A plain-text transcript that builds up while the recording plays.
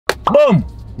Boom!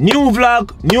 New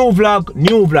vlog, new vlog,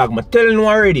 new vlog. I'm telling you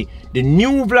already. The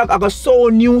new vlog I got so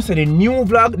new, so the new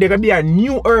vlog, there gonna be a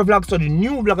newer vlog, so the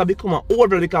new vlog will become an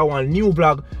old vlog because one new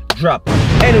vlog drop.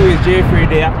 Anyways, Jeffrey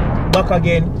there, back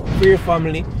again for your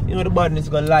family. You know the button is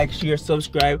gonna like, share,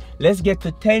 subscribe. Let's get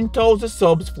to 10,000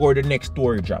 subs for the next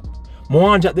story drop. I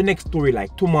want to drop the next story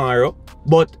like tomorrow,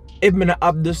 but if I don't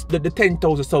have this, the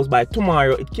 10,000 subs by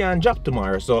tomorrow, it can't drop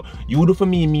tomorrow. So you do for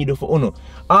me do for Uno.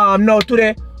 Now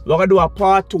today we're gonna do a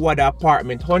part 2 of the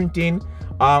apartment hunting.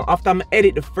 After I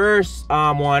edit the first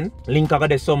one, link I got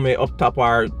there somewhere up top,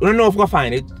 or I don't know if I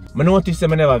find it. I noticed I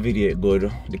never video it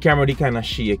good. The camera is kind of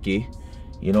shaky.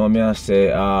 You know what I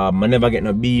say? I never get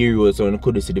no B-roll, so you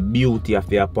could see the beauty of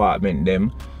the apartment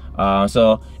them.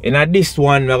 So in this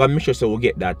one, we're gonna make sure so we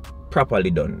get that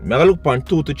properly done. I'm gonna look on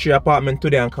 2 to 3 apartments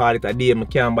today and call it a day. I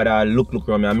can't bother look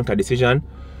around me and make a decision.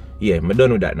 Yeah, I'm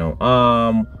done with that now.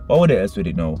 What would else with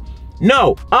it now?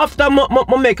 Now, after I'm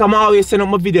always send up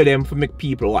my video them for make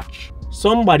people watch.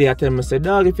 Somebody I tell me say,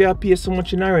 dog, if you pay so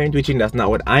much in a rent, which that's not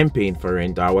what I'm paying for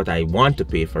rent or what I want to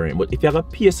pay for rent, but if you gotta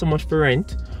pay so much for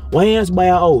rent, why you just buy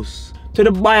a house? To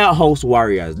the buy a house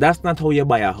warriors, that's not how you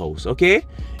buy a house, okay?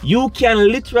 You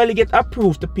can literally get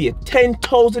approved to pay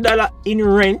 $10,000 in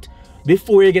rent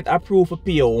before you get approved to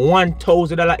pay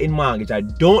 $1,000 in mortgage. I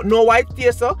don't know why it's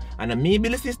there, so, and I me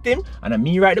build the system, and I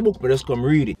me write the book, but just come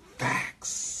read it.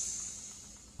 Facts.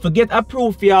 To get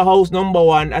approved for your house, number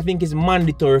 1, I think it's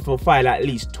mandatory for file at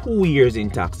least 2 years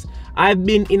in tax. I've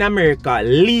been in America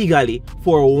legally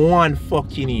for 1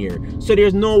 fucking year. So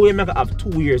there's no way I'm gonna have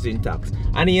 2 years in tax.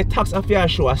 And in your tax affair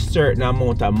show a certain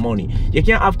amount of money. You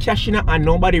can't have cash in it and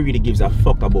nobody really gives a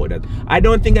fuck about that. I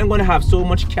don't think I'm gonna have so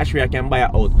much cash where I can buy it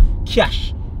out.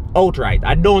 Cash. Outright.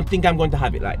 I don't think I'm going to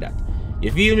have it like that. You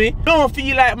feel me? Don't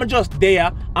feel like I'm just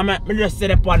there. I'm just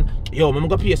set up on, yo, I'm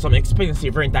gonna pay some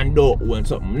expensive rent and don't own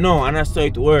something. No, and that's how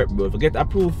it work, bro. If you get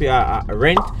approved for your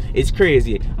rent, it's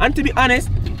crazy. And to be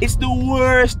honest, it's the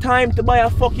worst time to buy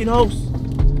a fucking house.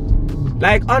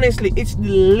 Like, honestly, it's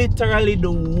literally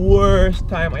the worst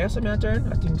time. I saw me a turn?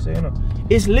 I think so, you know.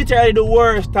 It's literally the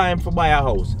worst time for buy a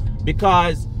house.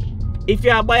 Because if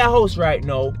you buy a house right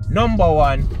now, number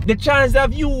 1, the chance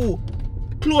of you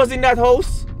closing that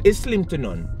house is slim to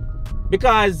none.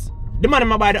 Because the man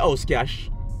might buy the house cash.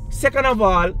 Second of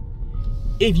all,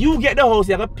 if you get the house,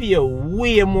 you have to pay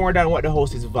way more than what the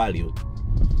house is valued.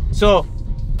 So,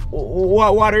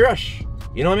 what the rush?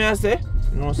 You know what I say?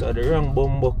 You know, so the wrong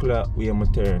bumbuckler we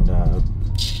am turn dog.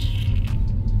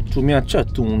 To me a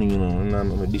chat to me, you know, and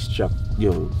I'm a distract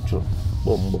yo,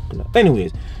 bumbuckler.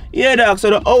 Anyways, yeah dog, so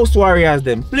the house warriors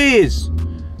them, please,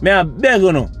 may I beg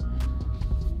you know.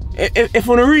 If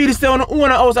you really say you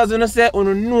own a house, as you say,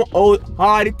 you know how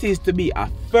hard it is to be a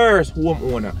first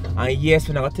homeowner. And yes,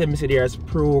 you're not tell me say there's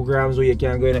programs where you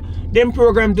can go in. Them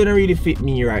programs don't really fit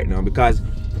me right now because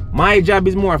my job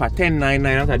is more of a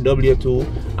 1099, not a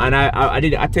W2. And I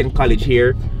did attend college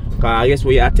here. Cause I guess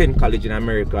when you attend college in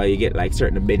America, you get like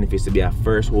certain benefits to be a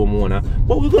first homeowner.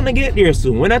 But we're gonna get there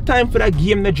soon. When it's time for that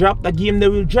game to drop, that game they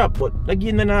will drop. But the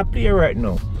game they're not playing right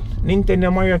now.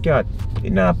 Nintendo Mario Kart,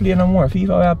 it not play no more.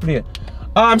 FIFA we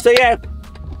play. So yeah,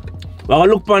 we're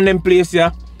gonna look on them place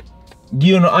here, give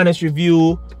you an honest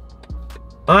review,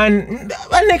 and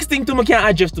the next thing to me can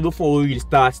adjust to before we really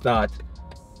start.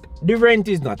 The rent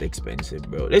is not expensive,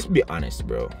 bro. Let's be honest,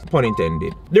 bro. Pun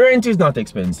intended. The rent is not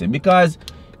expensive because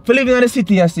for living in the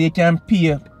city, I say you can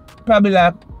pay probably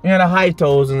like the high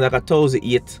thousands, like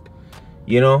 1,800,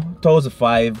 you know,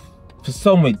 1,500 for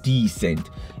somewhere decent.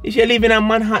 If you live in a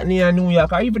Manhattan in New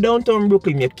York or even downtown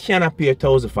Brooklyn, you cannot pay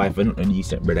 1,500 for nothing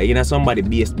decent, brother. You know, somebody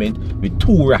basement with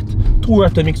 2 rats. 2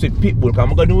 rats to mix with pitbull. Because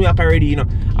I'm going to New York already, you know.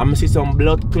 I'm going to see some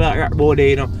blood clot rat about there,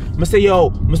 you know. I say,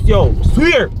 yo,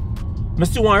 swear. I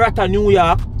see one rat in New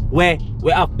York where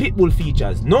we have pitbull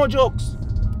features. No jokes.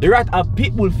 The rat have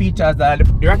pitbull features. The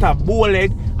rat have bow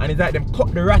leg and it's like them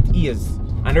cut the rat ears.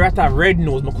 And the rat have red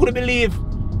nose. I couldn't believe.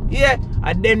 Yeah,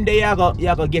 and then they you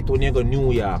go get when you go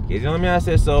New York. You know what I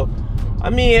say? So I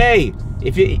mean, hey,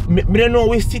 if you me don't know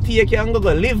which city you can go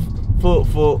live for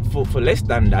less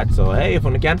than that. So hey, if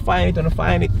you can't find it, you don't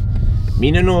find it.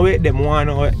 Me don't know it, them want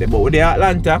to know it, but with the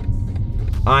Atlanta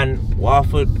and what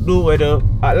to do with the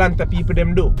Atlanta people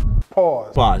them do.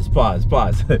 Pause.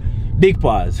 Big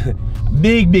pause.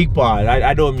 Big pause.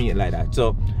 I don't mean it like that.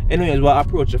 So anyways, we'll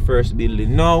approach the first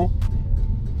building now.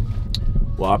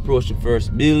 We'll approach the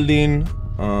first building.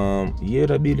 Yeah,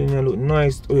 the building look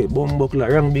nice. Wait, bumbuckler,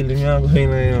 wrong building, you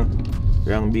know.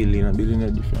 Wrong building, a building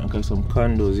is different. Okay, some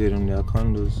condos here, there are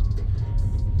condos.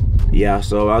 Yeah,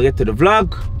 so I'll get to the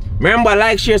vlog. Remember,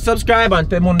 like, share, subscribe, and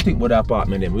tell me what you think about the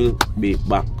apartment. Then we'll be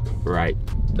back right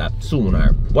that soon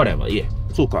or whatever. Yeah,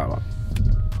 so call.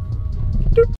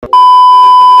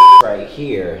 Right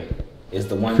here is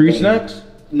the one Free thing. snacks?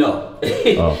 No.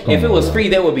 Oh, if it was free,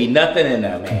 there would be nothing in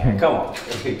there, man. Come on.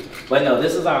 But no,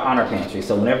 this is our honor pantry.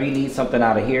 So whenever you need something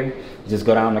out of here, just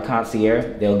go down to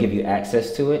concierge. They'll give you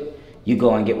access to it. You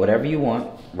go and get whatever you want.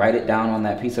 Write it down on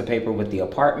that piece of paper with the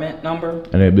apartment number.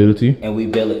 And they bill it to you? And we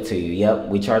bill it to you. Yep.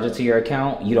 We charge it to your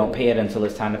account. You don't pay it until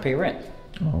it's time to pay rent.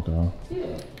 Okay.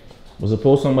 Yeah. Was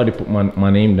suppose somebody put my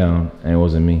name down and it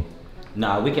wasn't me?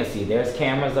 Nah, we can see there's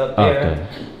cameras up there. Okay.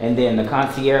 And then the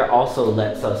concierge also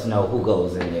lets us know who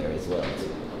goes in there as well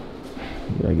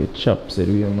too. I get chopped, said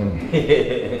we don't know.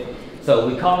 So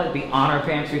we call it the honor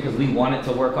pantry because we wanted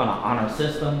to work on an honor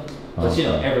system. But you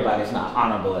know, everybody's not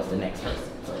honorable as the next person.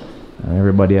 So.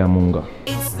 Everybody a munga.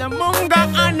 It's the munga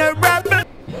honorable.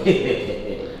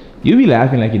 You be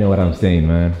laughing like you know what I'm saying,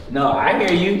 man. No, I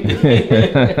hear you.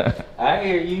 I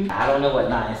hear you. I don't know what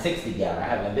 960 got. I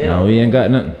haven't been. No, we ain't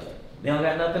got nothing. They don't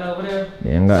got nothing over there?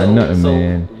 They ain't got nothing,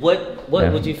 man. What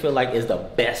would you feel like is the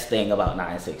best thing about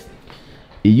 960?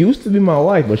 It used to be my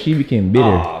wife, but she became bitter.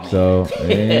 Oh, so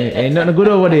ain't nothing good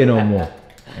over there no more.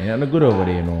 Ain't nothing good over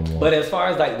there no more. But as far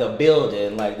as like the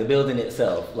building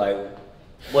itself, like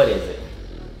what is it?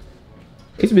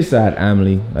 It's beside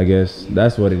Emily, I guess.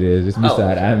 That's what it is. It's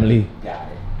beside Emily. Got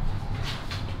it.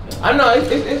 I know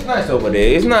it's nice over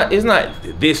there. It's not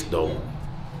this though,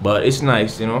 but it's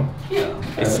nice, you know. Yeah.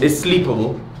 It's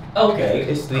sleepable. Okay.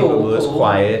 It's sleepable. Cool. It's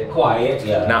quiet. Quiet.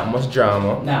 Yeah. Not much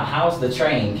drama. Now, how's the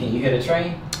train? Can you hear the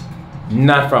train?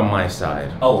 Not from my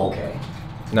side. Oh, okay.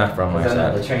 Not from my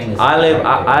side. The train is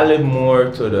I live more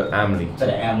to the Emily. To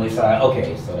the Emily side.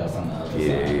 Okay, so that's on the other side.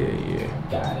 Yeah.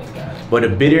 Got it. But the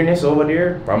bitterness over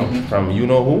there from you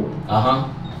know who?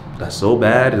 That's so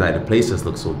bad. Like the place just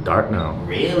looks so dark now.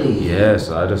 Really? Yeah.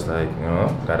 So I just like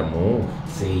gotta move.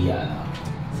 See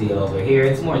over here,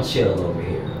 it's more chill over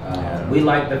here. We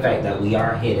like the fact that we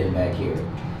are hidden back here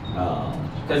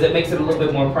because it makes it a little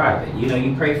bit more private. You know,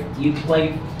 you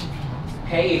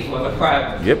pay for the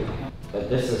private. Yep. But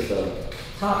this is the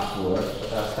top floor.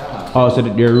 Oh, so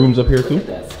there are rooms up here too? Look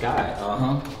at that sky.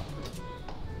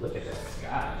 Look at that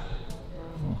sky.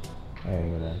 I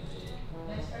ain't gonna.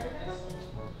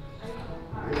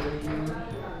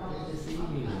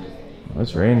 Oh,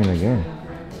 it's raining again.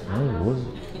 Oh, was it?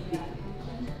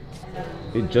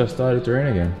 It just started to rain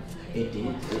again. It did.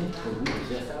 We were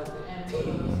just out.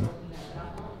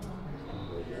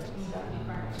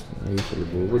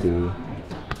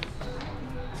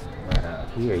 Right out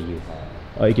here you have.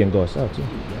 Oh, you can go south too. So the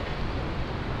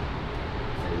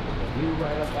view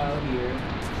right up out here. You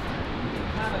can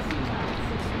kind of see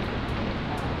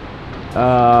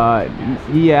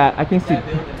 960. Yeah, I can see. That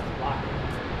building is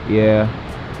blocking. Yeah,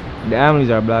 the Emily's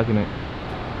are blocking it.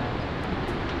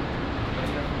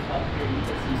 Up here you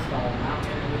can see Stone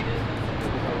Mountain in the distance.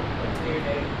 If it was a clear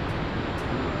day,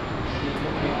 you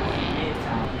can see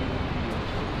Midtown.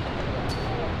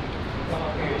 Come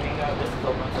up here and hang out. This is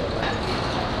open to Atlanta.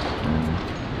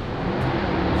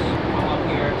 Come up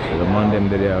here and hang The man them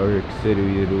that they are work, say the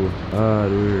way you do. The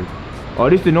work. Oh,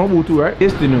 this the Nobu too, right?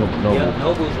 This the Nobu. Yeah,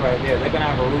 Nobu's right there. They're gonna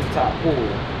have a rooftop pool.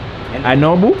 And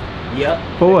Nobu? Yep.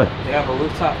 For what? They have a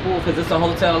rooftop pool because it's a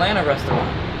hotel and a restaurant.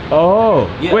 Oh,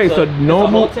 Yeah, wait, so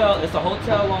Nobu? It's a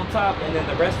hotel on top and then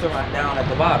the restaurant down at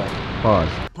the bottom.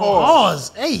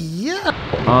 Pause. Hey, yeah.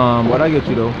 What I get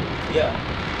you though? Yeah,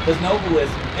 because Nobu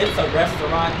it's a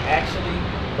restaurant actually,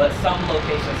 but some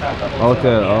locations have the hotel.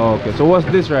 Hotel. Oh, okay. So what's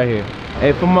this right here?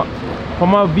 Hey, for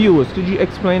my viewers, could you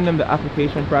explain them the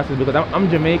application process? Because I'm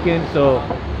Jamaican, so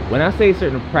when I say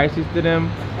certain prices to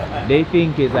them, they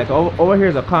think it's like over here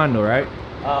is a condo, right?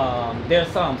 There's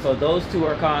some. So those two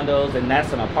are condos, and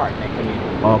that's an apartment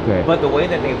community. Okay. But the way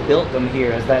that they built them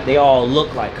here is that they all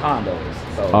look like condos.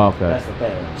 So Okay. that's the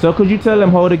thing. So could you tell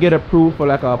them how to get approved for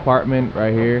like an apartment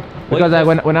right here? Because like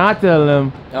when I tell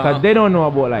them, because they don't know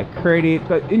about like credit,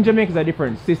 because in Jamaica it's a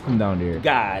different system down there.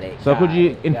 Got it. So could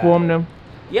you inform them?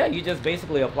 Yeah, you just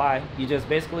basically apply.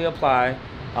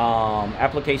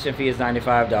 Application fee is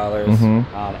 $95.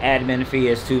 Admin fee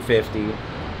is $250.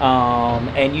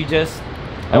 And you just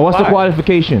And what's the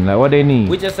qualification? Like what they need?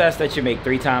 We just ask that you make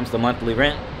 3 times the monthly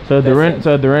rent. So the rent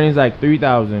is like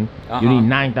 3,000. You need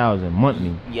 9,000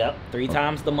 monthly. Yep, 3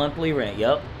 times the monthly rent.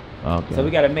 Yep. Okay. So we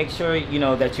got to make sure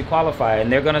that you qualify,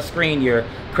 and they're gonna screen your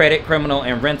credit, criminal,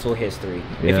 and rental history.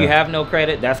 Yeah. If you have no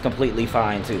credit, that's completely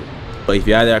fine too. But if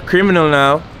you're either a criminal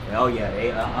now, Oh yeah,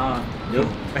 they nope.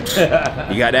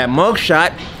 you got that mug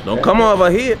shot, don't come over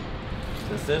here.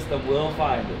 The system will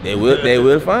find it. They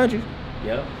will find you.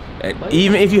 Yep.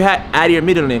 Even if you had add your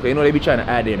middle name, 'cause you know they be trying to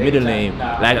add their middle name.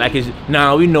 Like it's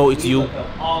now we know it's you.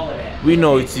 All of that. We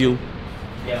know it's you.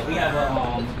 Yeah, we have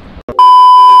a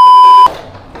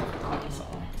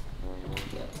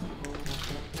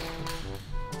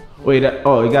Wait,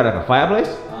 oh, you got like a fireplace?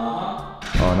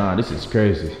 Uh-huh. Oh nah, this is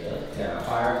crazy. Yeah, got a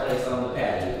fireplace on the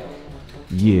patio.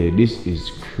 Yeah, this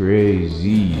is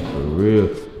crazy for real.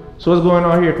 So what's going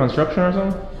on here? Construction or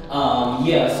something?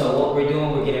 Yeah, so what we're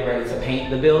doing, we're getting ready to paint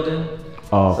the building.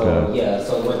 Oh, okay. So yeah,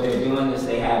 so what they're doing is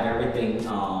they have everything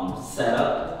set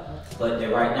up, but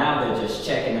right now they're just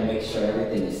checking to make sure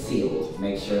everything is sealed.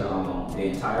 Make sure the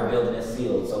entire building is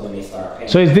sealed, so when they start painting.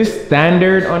 So is this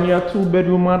standard on your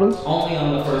 2-bedroom models? Only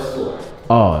on the first floor.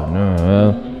 Oh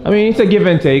no, I mean it's a give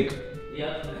and take.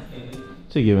 Yep.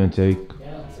 It's a give and take.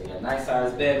 Yeah, so you got a nice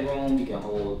size bedroom, you can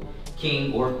hold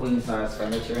king or queen size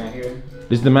furniture in here.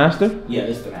 This is the master? Yeah,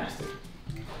 this is the master.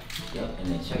 Yep, and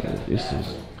then check out the This bathroom. is,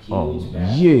 Huge oh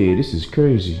bathroom. yeah, this is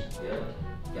crazy. Yep.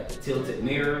 Got the tilted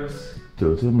mirrors.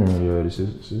 Tilted mirror, yeah, this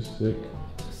is sick.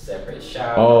 Just separate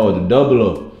shower. Oh, the double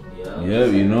up. Yeah,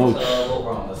 you know. Tub over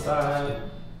on the side.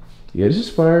 Yeah, this is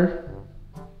fire.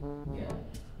 Yeah.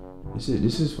 This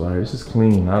is fire. This is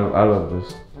clean. I love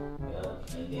this.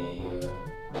 Yeah. And then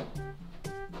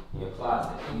your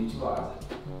closet, huge closet.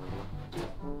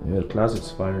 Yeah, the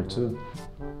closet's fire too.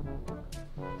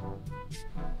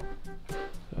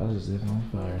 Closet's definitely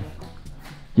fire.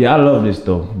 Yeah, I love this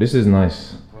though. This is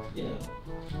nice. Yeah.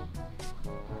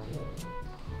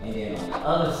 And then on the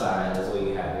other side is where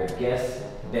you have your guest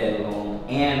bedroom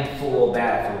and full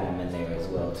bathroom in there as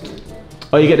well too.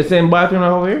 Oh, you get the same bathroom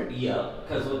like over here? Yeah,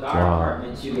 because with our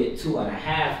apartments you get 2.5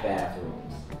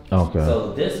 bathrooms. Okay.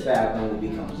 So this bathroom will be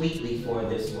completely for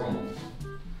this room.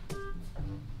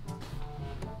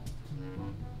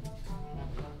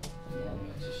 Yeah, we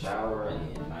got your shower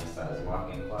and then a nice size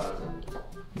walk-in closet.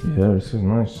 Yeah, this is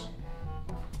nice.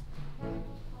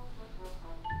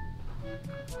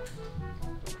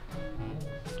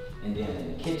 And then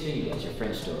in the kitchen, you got your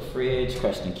French door fridge,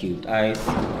 crushed and cubed ice,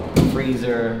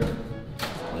 freezer,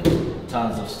 with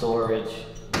tons of storage.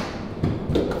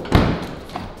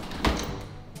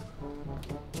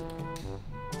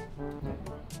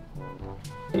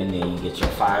 And then you get your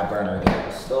 5-burner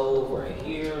gas stove right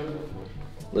here.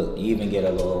 Look, you even get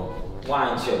a little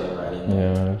wine chiller right in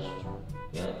there. Yeah.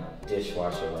 Yeah,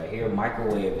 dishwasher right here.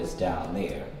 Microwave is down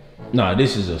there. Nah,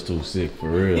 this is just too sick for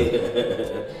real.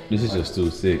 This is just too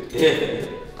sick.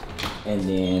 And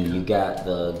then you got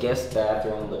the guest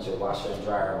bathroom with your washer and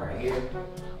dryer right here.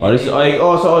 Oh, this is, oh,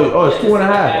 it's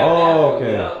 2.5. Oh,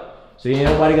 okay. Yep. So ain't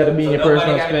nobody got to be in your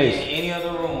personal space. Be in any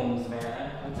other rooms,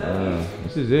 man. I'm telling you.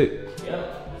 This is it.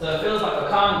 Yep. So it feels like a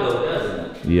condo, doesn't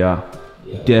it? Yeah,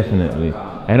 Yeah, definitely.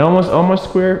 like And almost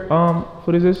square.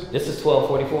 What is this? this is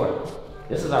 1244.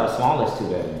 This is our smallest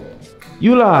 2-bedroom.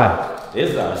 You lie.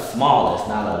 This is our smallest.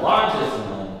 Now the largest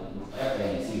one, that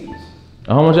thing's huge.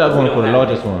 How much y'all We going don't for the have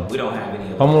largest any- one? We don't have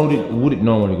any of How those. much would it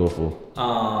normally go for?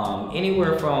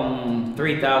 Anywhere from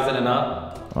 3,000 and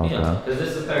up. Okay. Because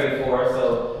this is 34,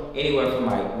 so anywhere from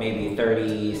like maybe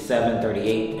 37,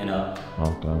 38 and up.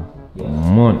 Okay. Yeah.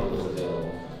 Month. It was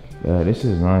available. Yeah, this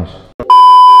is nice.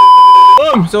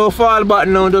 So fall back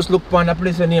now, just look for a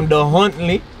place named the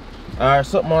Huntley or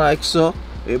something like so.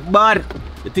 But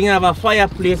the thing have a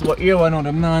fireplace, but here one of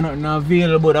them not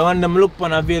available. The one them look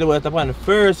for available at upon the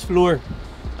first floor,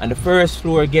 and the first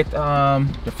floor get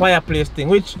the fireplace thing,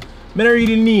 which me don't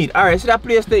really need. Alright, so that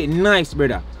place there, nice,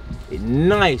 brother. It's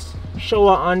nice.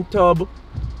 Shower and tub.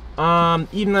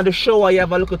 Even at the shower you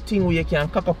have a little thing where you can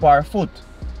cock up our foot.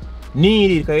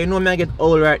 Need it, because you know me I get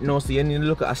old right now, so you need to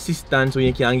look at assistance when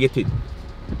you can get it.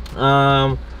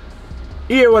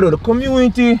 Here what do the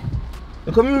community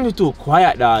too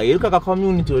quiet dog. You look at a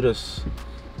community just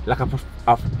like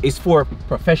it's for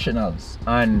professionals,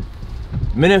 and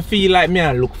me don't feel like me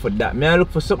I look for that. Me I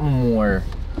look for something more,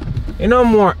 you know,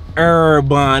 more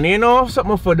urban, you know,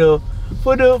 something for the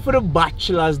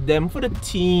bachelors them, for the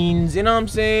teens, you know what I'm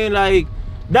saying? Like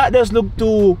that just look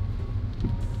too,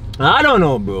 I don't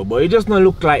know bro, but it just don't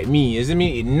look like me, you see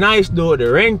me? It's nice though,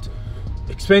 the rent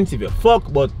expensive, you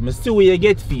fuck, but me still where you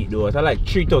get fee though. It's like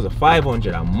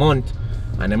 3,500 a month,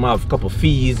 and them have a couple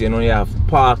fees, you know, you have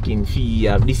parking fee, you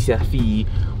have this year fee,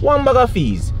 one bag of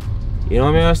fees, you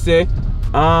know what I say?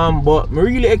 But I'm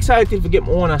really excited to get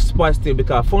my own spot still,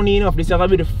 because funny enough, this is gonna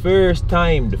be the first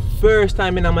time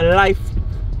in my life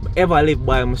I ever live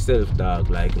by myself, dog.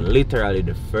 Like literally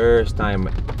the first time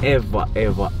ever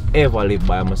live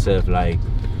by myself. Like,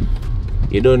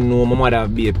 you don't know, my mother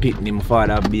be a pitney, my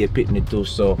father be a pitney too,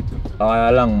 so all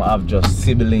along I have just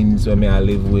siblings where I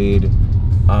live with.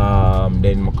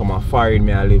 Then I come a foreign,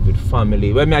 I live with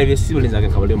family. Well, I live with siblings, I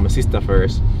can come live with my sister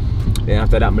first. Then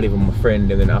after that, I live with my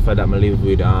friend, and then after that, I live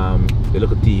with the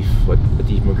little thief, the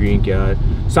thief my green card.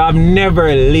 So I've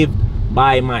never lived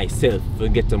by myself to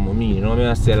get to my mean. You know what I mean?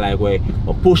 I say like where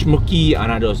I push my key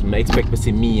and I just expect to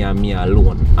see me and me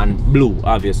alone. And Blue,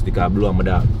 obviously, because Blue and my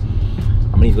dog.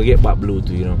 I need to get back Blue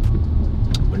too, you know.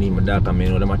 I need my dog, I mean,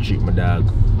 you know, them I treat my dog.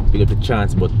 Pick up the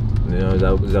chance, but you know, it's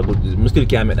a good, I still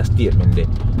can't make that statement there.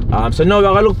 So now we're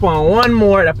gonna look for one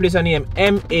more, that place name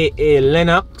Maa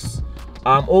Lenox.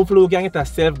 Hopefully we can get a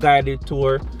self-guided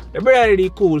tour. The brother really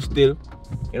cool still.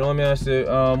 You know what I mean? I say,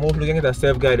 hopefully we can get a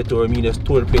self-guided tour. Me just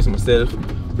tour the place myself.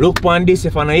 Look on this,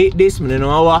 if I don't hate this, I don't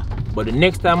know what. But the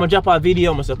next time I drop a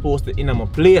video, I'm supposed to in my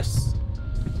place.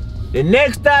 The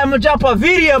next time I drop a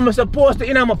video, I'm supposed to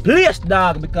in my place,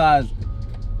 dog, because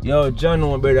yo, John,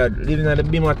 my brother, living at the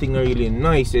Bima thing are really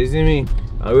nice, you see me?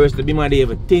 I wish the Bima they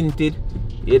ever tinted.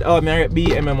 It all me be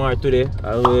MMR today.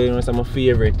 You know, it's my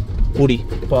favorite hoodie.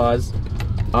 Pause.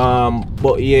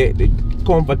 But yeah, the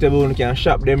comfortable. You can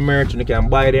shop them merch, you can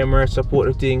buy them merch, support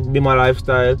the thing. Bima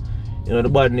lifestyle. You know the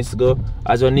badness go.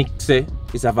 As what Nick say,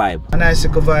 it's a vibe. A nice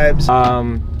vibes.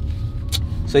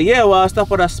 So yeah, well, I'll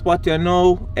stop at that spot here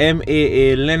now. Maa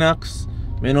Lenox.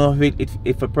 You know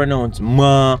if I pronounce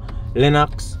Maa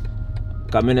Lenox.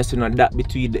 Because I see that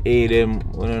between the A them,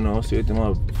 I don't know, so you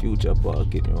have future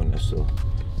parking on there. So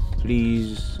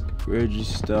please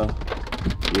register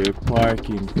your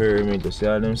parking permit. You see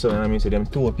all them something I mean, so them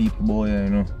 2 people boy, you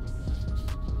know.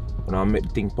 When I make the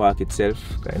thing park itself,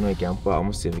 because I know you can park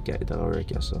myself, you can't work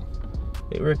here, so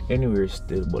it work anywhere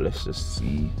still, but let's just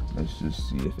see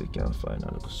if we can find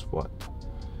a little spot.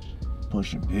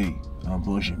 Pushing pay, I'm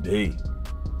pushing pay.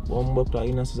 One buck like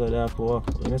you say that for,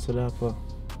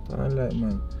 I like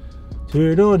man.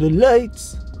 Turn on the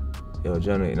lights. Yo,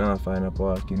 John, you know, find a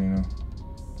parking, you know.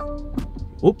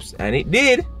 Oops, and it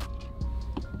did.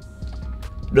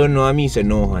 Don't know what I mean, say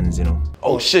no hands, you know.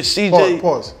 Oh shit, CJ.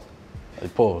 Pause. Hey,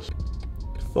 pause.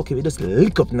 Fuck if it just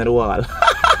lick up in the wall.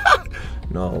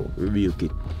 No, rebuke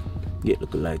it. Get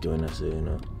look like you wanna say, you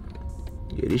know.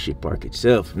 Yeah, this shit park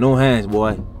itself. No hands,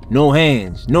 boy. No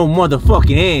hands. No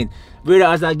motherfucking hands. Brother,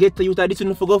 as I get to you, this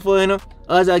one for go for, you know.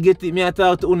 As I get to me, I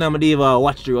talk to Una, I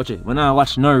watch it. When I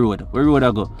watch no road, where road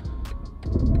I go?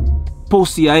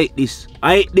 Pussy, I hate this.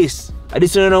 I hate this. I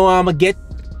just don't know how I'm gonna get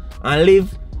and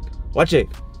live. Watch it.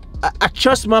 I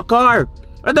trust my car.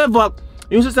 What the fuck?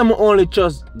 You say I'm only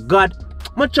trust God.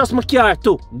 I trust my car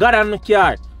too. God and my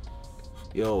car.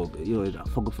 Yo,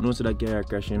 fuck if you don't see that car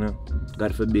crash, you know.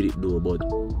 God forbid it though, but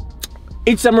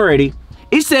it's ready.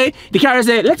 It say, the car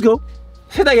say, let's go.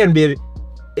 Say that again, baby.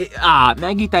 Man,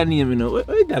 I get that name, you know. What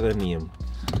is that name?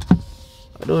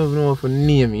 I don't even know if I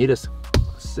name you. Just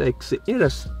sexy. You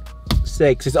just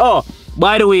sexy. Oh,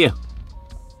 by the way,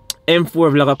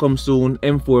 M4 vlog come soon.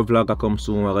 M4 vlog come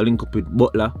soon. I'm gonna link up with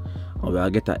Butler. And we'll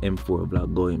get that M4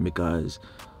 vlog going because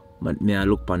I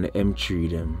look on the M3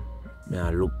 them.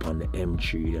 I look on the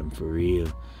M3 them for real.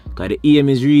 Cause the EM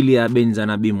is really a Benz and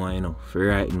a Beamer, you know. For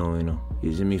right now, you know.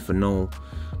 You see me for now.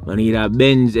 I need a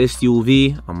Benz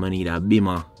SUV and I need a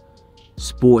Beamer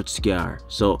sports car.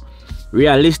 So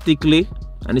realistically,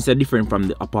 and it's a different from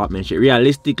the apartment shit.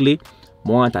 Realistically, I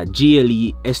want a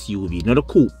GLE SUV, not a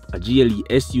coupe, a GLE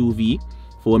SUV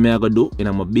for what I gonna do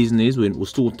in my business. When we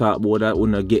still talk about that, we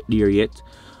not get there yet.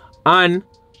 And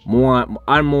I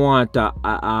want a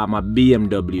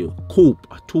BMW coupe,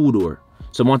 a 2-door.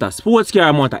 So I want a sports car,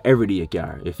 I want an everyday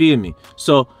car. You feel me?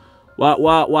 So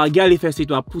what Galley Fest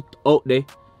it I put out there,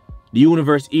 the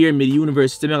universe hear me, the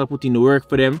universe system I gonna put in the work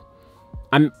for them.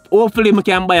 And hopefully I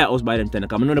can buy a house by them time.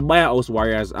 Because I know the buy a house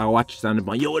warriors I watch stand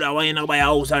up, yo, that why you not buy a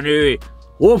house on there?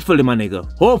 Hopefully my nigga.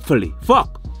 Hopefully.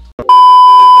 Fuck.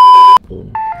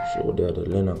 Boom. So there the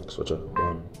Lenox. Watch out.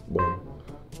 Bam. Bam.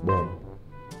 Bam.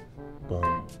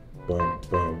 Bam. Bam.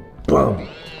 Bam. Bam.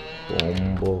 Bam.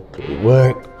 It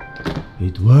work.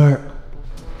 It work.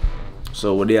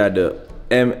 So they are the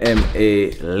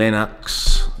Maa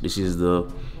Lenox. This is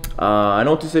the I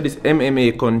noticed that this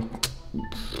MMA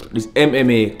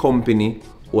company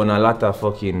own a lot of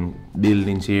fucking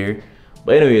buildings here.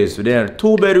 But anyways, so they are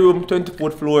 2-bedroom,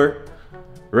 24th floor.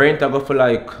 Rent I go for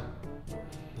like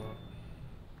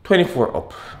 24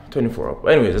 up.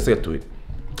 Anyways, let's get to it.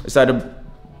 Inside the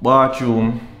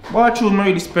bathroom. Bathroom not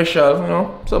really special, you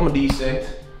know. Something decent.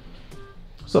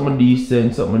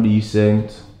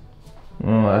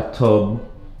 A tub.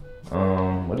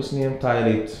 What is name?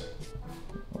 Toilet.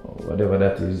 Whatever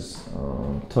that is.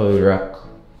 Toilet rack.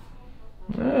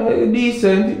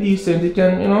 Decent. You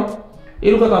can, you know.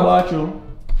 You look at a bathroom.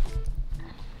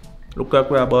 Look at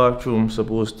where a bathroom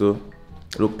supposed to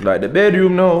Look like the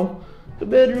bedroom now. The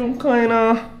bedroom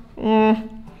kinda, I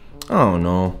don't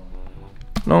know.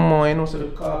 No more, you know, so the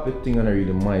carpet thing, I don't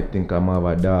really might think I'm have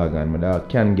a dog, and my dog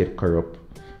can get corrupt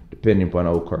depending upon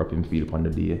how corrupt him feel upon the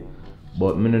day.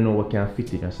 But I don't know what can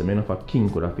fit in here, so I don't know if a king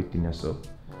could have fit in here, so.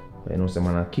 But you know, some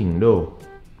man a king though.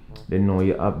 Then now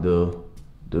you have the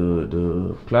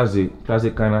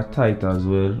closet kind of tight as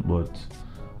well, but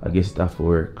I guess it have to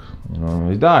work. You know,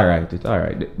 it's alright, it's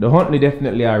alright. The Huntley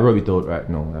definitely I rub it out right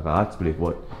now, like a hot split,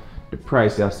 but the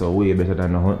price is so way better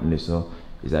than the Huntley, so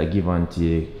it's a give and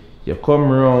take. You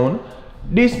come around,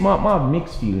 this might have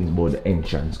mixed feelings about the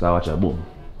entrance, cause watch a boom.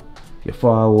 You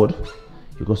forward,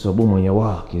 you go so boom when you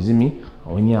walk, you see me?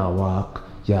 And when you walk,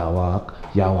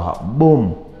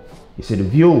 boom. You see the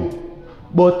view.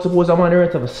 But suppose a man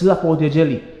have to slap out your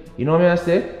jelly. You know what I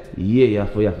say? Yeah, you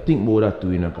have to think about that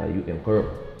too, you know, because you can corrupt.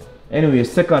 Anyway,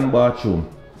 second bathroom.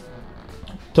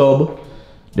 Tub.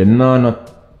 The nano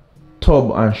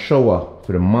tub and shower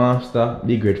for the master,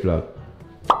 big red flag.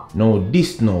 Now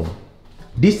this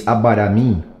bother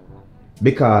me.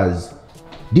 Because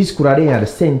this could have been at the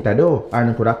center though, and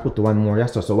you could have put one more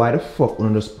yes, so why the fuck you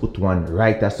just put one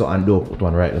right there so and don't put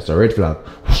one right there? So red flag.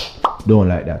 Don't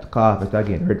like that. Carpet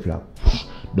again, red flag.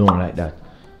 Don't like that.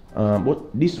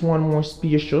 But this one more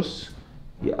spacious.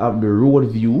 You have the road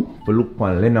view for look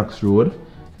on Lenox Road.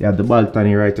 You have the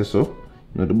balcony right there, so you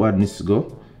know the badness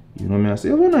go. You know what I say?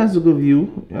 You have a nice little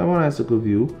view. You have a nice little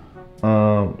view.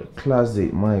 The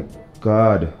closet, my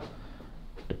god.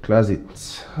 The closet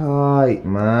tight,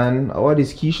 man. What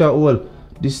is Keisha all?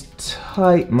 This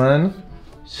tight, man.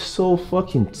 So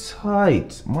fucking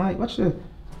tight. Mike, watch the.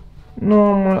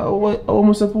 No man, how am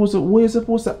I supposed to, where you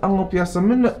supposed to hang up here, so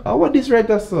how what this right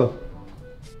there, sir?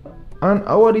 And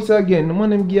how what this again? The man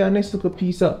them give a next little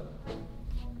piece up.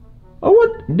 How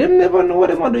what? Them never know what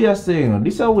them do you saying.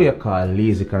 This is what you call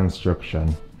lazy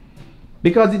construction.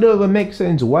 Because it don't even make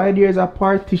sense. Why there's a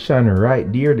partition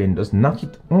right there, then just knock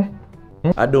it.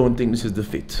 I don't think this is the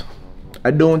fit.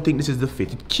 I don't think this is the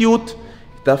fit. It's cute,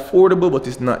 it's affordable, but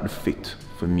it's not the fit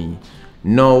for me.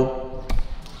 No.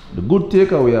 The good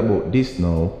takeaway about this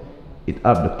now, it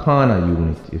have the corner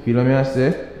unit. You feel what I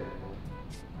say?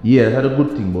 Yeah, that's the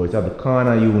good thing about it. It have the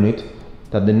corner unit.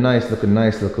 It have the nice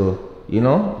little, you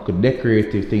know,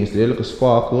 decorative things. They look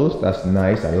sparkles. That's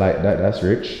nice. I like that. That's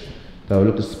rich. It have a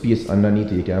little space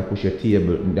underneath it. You can push your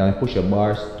table, you can push your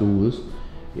bar stools.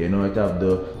 You know, it have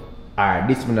the. Alright,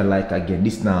 this one I like again.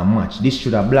 This now match. This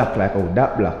should have black like oh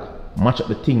that black. Match up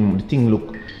the thing. The thing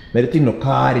look. Make the thing look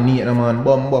coordinate, man.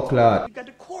 Bumbo clad. You got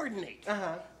to coordinate.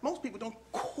 Most people don't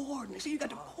coordinate. So you got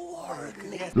to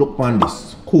coordinate. Look on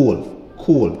this. Cool.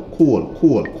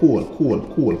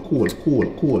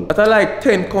 That's like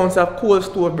 10 counts of coal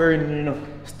stove burning, you know.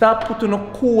 Stop putting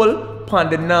a coal on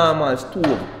the normal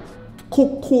stove.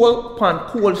 Cook coal pan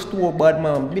coal stove, bad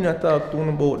man. Be not talk to him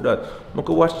about that. I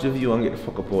could watch the view and get the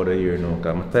fuck up out of here now.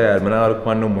 Because I'm tired. I'm not look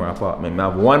for no more apartment. I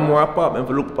have one more apartment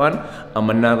to look on. And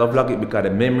I'm not gonna vlog it because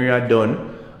the memory are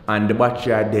done and the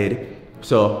battery are dead.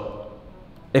 So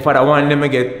if I want them to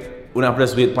get, we have to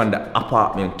just wait for the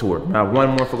apartment tour. I have one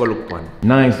more to go look on.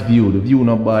 Nice view. The view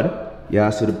not bad. You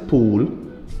see the pool.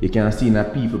 You can see in a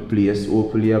people place.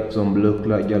 Hopefully you have some look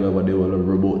like y'all over there will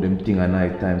rub out them thing at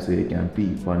night time so you can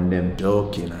peep on them.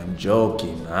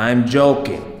 I'm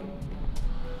joking.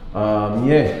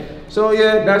 Yeah. So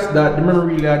yeah, that's that. The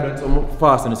memory really I done, so I'm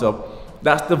fasten this up.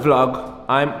 That's the vlog.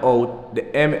 I'm out. The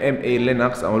MMA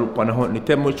Lenox. I'm look on the Huntley.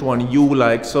 Tell me which one you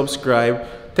like. Subscribe.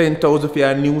 10,000 for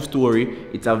your new story.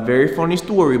 It's a very funny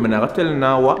story, man. I'm not telling you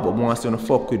now what, but once you wanna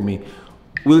fuck with me.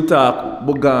 We'll talk,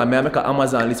 but I make an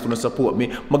Amazon list for to support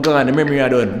me. I'm gone, the memory I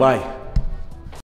done. Bye.